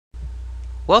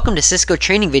Welcome to Cisco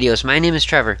Training Videos. My name is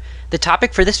Trevor. The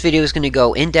topic for this video is going to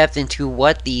go in depth into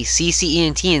what the CCNA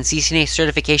and CCNA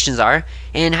certifications are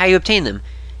and how you obtain them.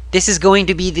 This is going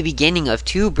to be the beginning of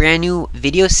two brand new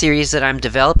video series that I'm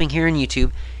developing here on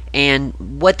YouTube, and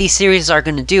what these series are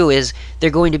going to do is they're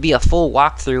going to be a full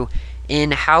walkthrough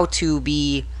in how to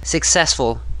be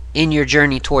successful in your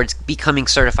journey towards becoming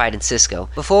certified in Cisco.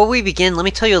 Before we begin, let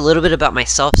me tell you a little bit about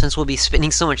myself, since we'll be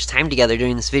spending so much time together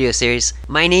during this video series.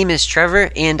 My name is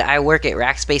Trevor and I work at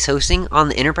Rackspace Hosting on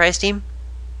the enterprise team.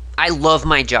 I love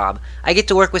my job. I get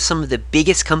to work with some of the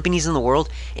biggest companies in the world,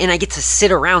 and I get to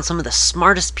sit around some of the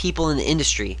smartest people in the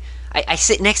industry. I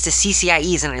sit next to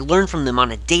CCIEs and I learn from them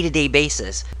on a day-to-day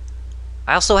basis.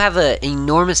 I also have an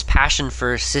enormous passion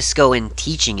for Cisco and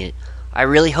teaching it. I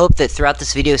really hope that throughout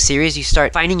this video series you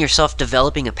start finding yourself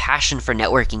developing a passion for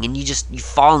networking, and you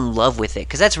fall in love with it,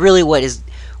 because that's really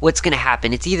what's going to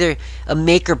happen. It's either a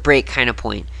make or break kind of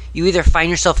point. You either find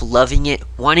yourself loving it,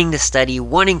 wanting to study,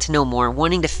 wanting to know more,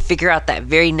 wanting to figure out that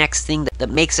very next thing that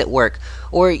makes it work,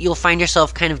 or you'll find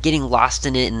yourself kind of getting lost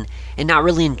in it and not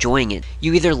really enjoying it.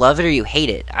 You either love it or you hate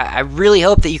it. I really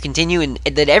hope that you continue and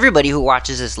that everybody who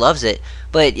watches this loves it,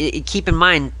 but keep in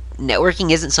mind, networking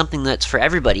isn't something that's for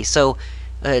everybody. So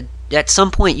at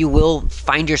some point you will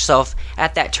find yourself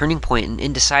at that turning point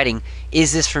in deciding,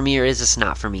 is this for me or is this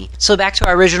not for me? So back to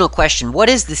our original question, what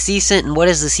is the CCENT and what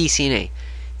is the CCNA?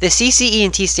 The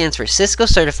CCENT stands for Cisco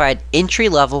Certified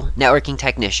Entry-Level Networking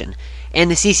Technician,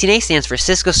 and the CCNA stands for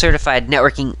Cisco Certified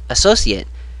Networking Associate.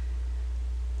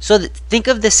 So think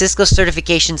of the Cisco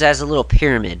certifications as a little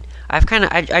pyramid. I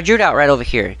drew it out right over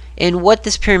here, and what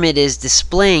this pyramid is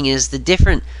displaying is the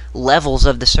different levels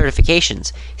of the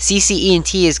certifications.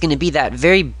 CCENT is going to be that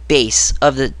very base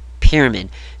of the pyramid.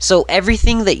 So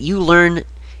everything that you learn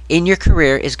in your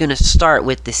career is going to start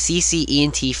with the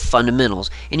CCENT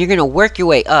fundamentals, and you're going to work your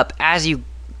way up as you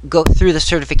go through the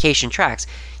certification tracks.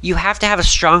 You have to have a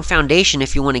strong foundation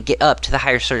if you want to get up to the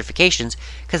higher certifications,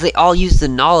 because they all use the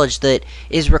knowledge that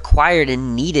is required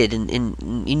and needed,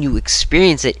 and you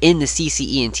experience it in the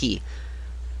CCENT.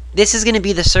 This is going to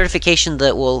be the certification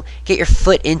that will get your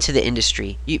foot into the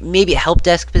industry. Maybe a help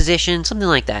desk position, something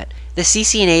like that. The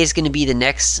CCNA is going to be the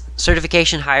next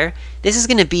certification higher. This is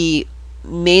going to be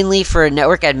mainly for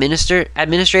network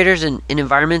administrators and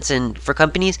environments, and for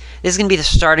companies. This is going to be the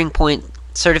starting point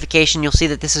certification. You'll see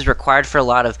that this is required for a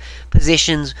lot of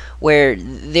positions where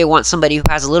they want somebody who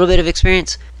has a little bit of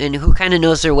experience and who kind of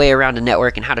knows their way around a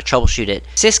network and how to troubleshoot it.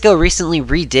 Cisco recently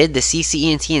redid the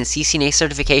CCENT and CCNA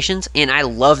certifications, and I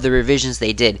love the revisions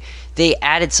they did. They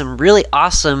added some really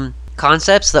awesome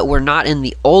concepts that were not in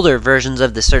the older versions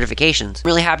of the certifications. I'm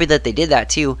really happy that they did that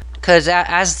too, because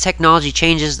as technology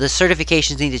changes, the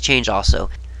certifications need to change also.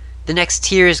 The next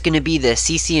tier is going to be the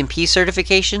CCNP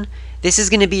certification. This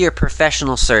is going to be your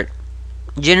professional cert.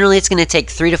 Generally, it's going to take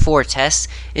 3 to 4 tests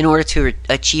in order to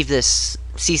achieve this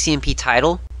CCNP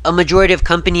title. A majority of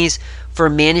companies for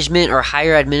management or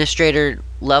higher administrator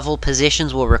level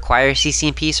positions will require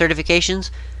CCNP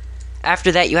certifications.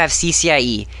 After that, you have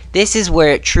CCIE. This is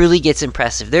where it truly gets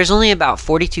impressive. There's only about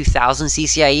 42,000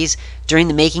 CCIEs during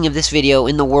the making of this video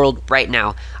in the world right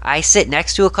now. I sit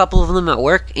next to a couple of them at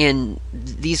work, and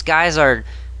these guys are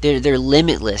they're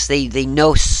limitless. They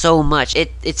know so much.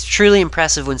 It's truly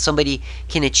impressive when somebody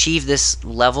can achieve this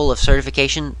level of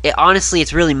certification. Honestly,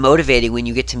 it's really motivating when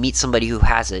you get to meet somebody who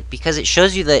has it, because it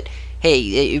shows you that,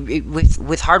 hey,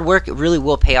 with hard work, it really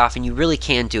will pay off, and you really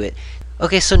can do it.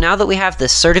 Okay, so now that we have the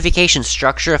certification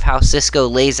structure of how Cisco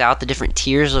lays out the different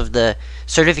tiers of the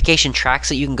certification tracks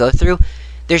that you can go through,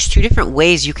 there's 2 different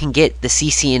ways you can get the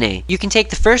CCNA. You can take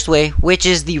the first way, which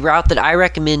is the route that I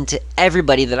recommend to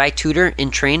everybody that I tutor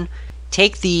and train.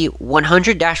 Take the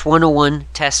 100-101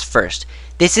 test first.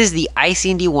 This is the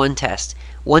ICND-1 test.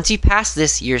 Once you pass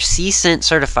this, you're CCENT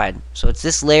certified. So it's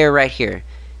this layer right here.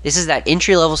 This is that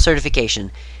entry-level certification.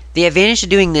 The advantage of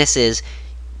doing this is,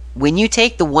 when you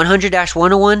take the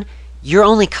 100-101, you're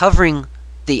only covering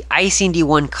the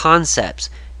ICND-1 concepts,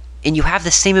 and you have the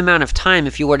same amount of time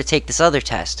if you were to take this other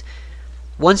test.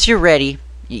 Once you're ready,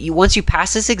 once you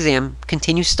pass this exam,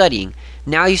 continue studying.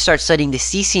 Now you start studying the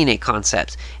CCNA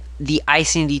concepts, the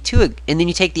ICND-2, and then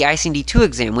you take the ICND-2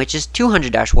 exam, which is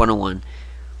 200-101.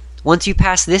 Once you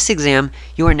pass this exam,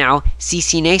 you are now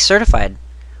CCNA certified.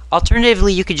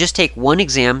 Alternatively, you could just take one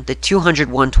exam, the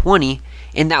 200-120,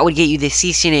 and that would get you the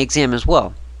CCNA exam as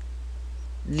well.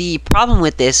 The problem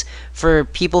with this, for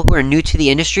people who are new to the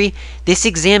industry, this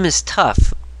exam is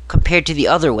tough compared to the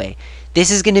other way.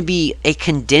 This is going to be a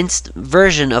condensed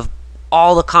version of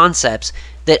all the concepts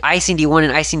that ICND-1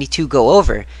 and ICND-2 go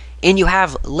over, and you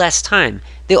have less time.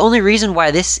 The only reason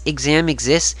why this exam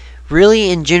exists really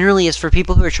and generally is for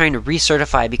people who are trying to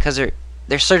recertify, because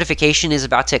their certification is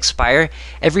about to expire.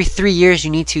 Every 3 years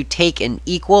you need to take an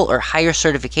equal or higher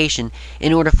certification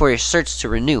in order for your certs to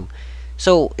renew.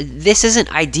 So this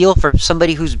isn't ideal for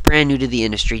somebody who's brand new to the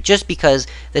industry, just because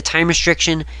the time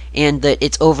restriction and that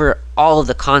it's over all of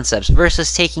the concepts,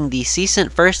 versus taking the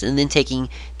CCNT first and then taking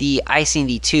the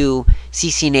ICD-2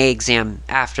 CCNA exam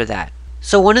after that.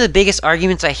 So one of the biggest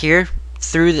arguments I hear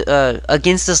through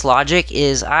against this logic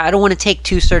is, I don't want to take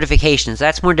 2 certifications.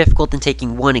 That's more difficult than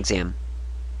taking 1 exam.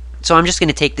 So I'm just going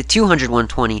to take the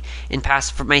 200/120 and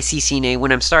pass for my CCNA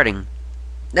when I'm starting.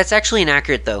 That's actually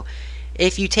inaccurate though.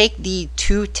 If you take the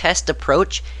 2-test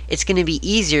approach, it's going to be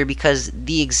easier because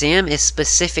the exam is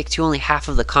specific to only half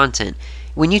of the content.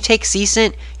 When you take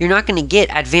CCNT, you're not going to get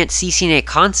advanced CCNA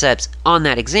concepts on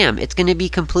that exam. It's going to be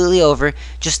completely over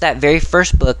just that very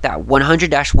first book, that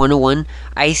 100-101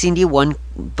 ICD-1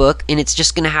 book, and it's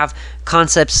just going to have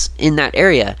concepts in that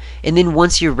area. And then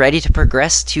once you're ready to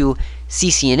progress to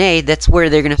CCNA, that's where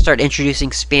they're going to start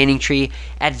introducing spanning tree,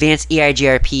 advanced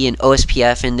EIGRP and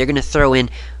OSPF, and they're going to throw in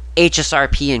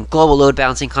HSRP and global load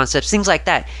balancing concepts, things like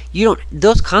that.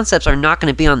 Those concepts are not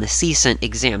going to be on the CCNT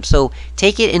exam. So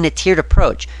take it in a tiered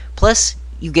approach. Plus,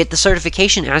 you get the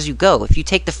certification as you go. If you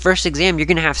take the first exam, you're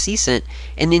going to have CCNT,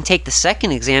 and then take the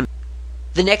second exam.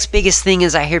 The next biggest thing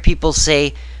is I hear people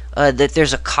say that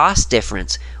there's a cost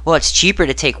difference. Well, it's cheaper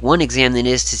to take 1 exam than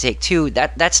it is to take 2.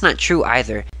 That's not true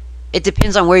either. It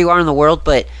depends on where you are in the world,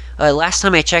 but last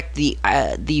time I checked, the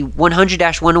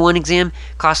 100-101 exam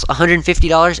costs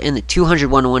 $150, and the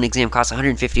 200-101 exam costs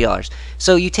 $150.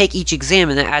 So you take each exam,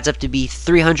 and that adds up to be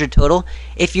 $300 total.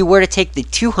 If you were to take the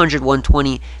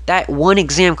 200-120, that one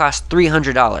exam costs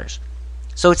 $300.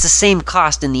 So it's the same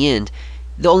cost in the end.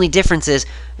 The only difference is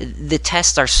the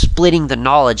tests are splitting the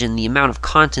knowledge and the amount of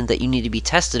content that you need to be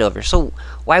tested over. So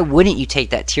why wouldn't you take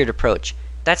that tiered approach?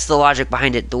 That's the logic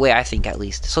behind it, the way I think at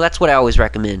least. So that's what I always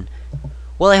recommend.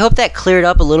 Well, I hope that cleared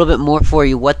up a little bit more for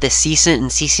you what the CCNT and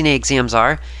CCNA exams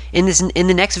are. In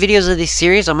the next videos of this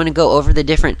series, I'm going to go over the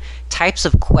different types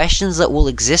of questions that will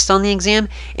exist on the exam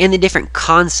and the different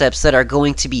concepts that are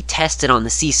going to be tested on the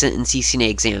CCNT and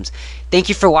CCNA exams. Thank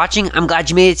you for watching. I'm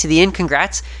glad you made it to the end.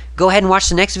 Congrats. Go ahead and watch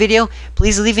the next video.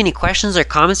 Please leave any questions or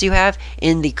comments you have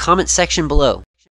in the comment section below.